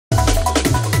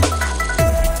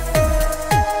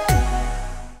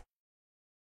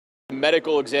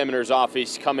medical examiner's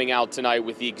office coming out tonight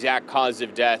with the exact cause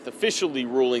of death, officially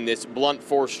ruling this blunt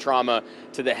force trauma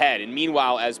to the head. And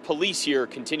meanwhile, as police here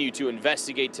continue to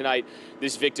investigate tonight,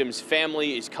 this victim's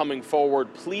family is coming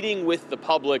forward, pleading with the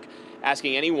public,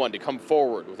 asking anyone to come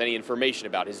forward with any information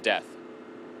about his death.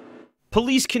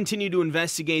 Police continue to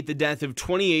investigate the death of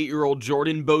 28-year-old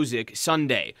Jordan Bozick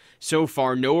Sunday. So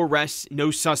far, no arrests,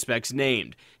 no suspects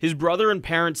named. His brother and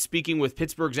parents speaking with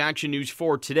Pittsburgh's Action News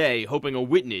 4 today, hoping a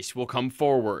witness will come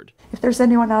forward. If there's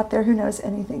anyone out there who knows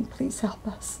anything, please help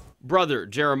us. Brother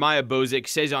Jeremiah Bozick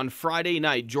says on Friday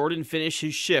night, Jordan finished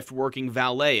his shift working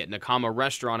valet at Nakama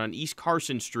Restaurant on East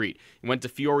Carson Street and went to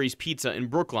Fiore's Pizza in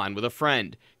Brookline with a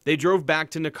friend. They drove back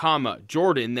to Nakama,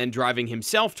 Jordan then driving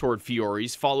himself toward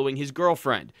Fiore's following his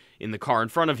girlfriend in the car in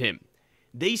front of him.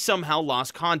 They somehow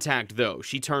lost contact, though.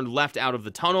 She turned left out of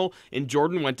the tunnel and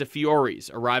Jordan went to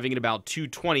Fiore's, arriving at about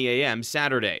 2:20 a.m.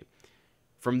 Saturday.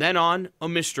 From then on, a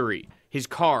mystery. His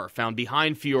car found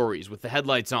behind Fiore's with the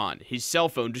headlights on, his cell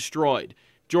phone destroyed.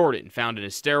 Jordan found in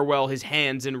a stairwell, his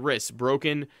hands and wrists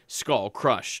broken, skull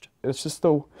crushed. It's just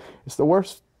the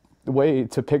worst way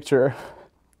to picture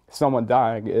someone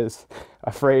dying is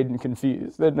afraid and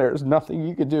confused. And there's nothing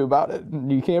you can do about it,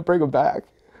 and you can't bring them back.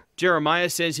 Jeremiah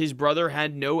says his brother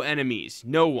had no enemies,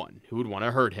 no one who would want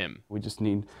to hurt him. We just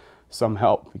need some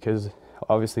help because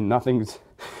obviously nothing's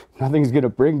gonna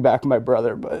bring back my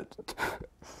brother, but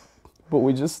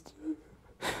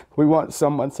we want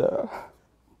someone to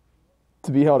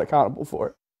be held accountable for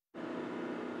it.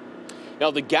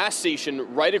 Now, the gas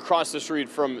station right across the street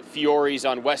from Fiore's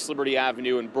on West Liberty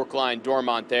Avenue in Brookline,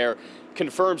 Dormont there,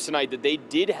 confirms tonight that they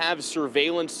did have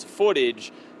surveillance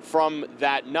footage from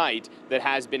that night that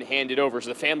has been handed over. So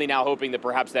the family now hoping that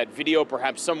perhaps that video,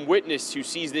 perhaps some witness who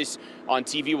sees this on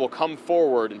TV will come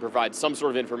forward and provide some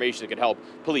sort of information that could help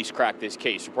police crack this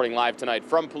case. Reporting live tonight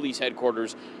from police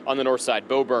headquarters on the north side,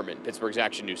 Bo Berman, Pittsburgh's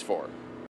Action News 4.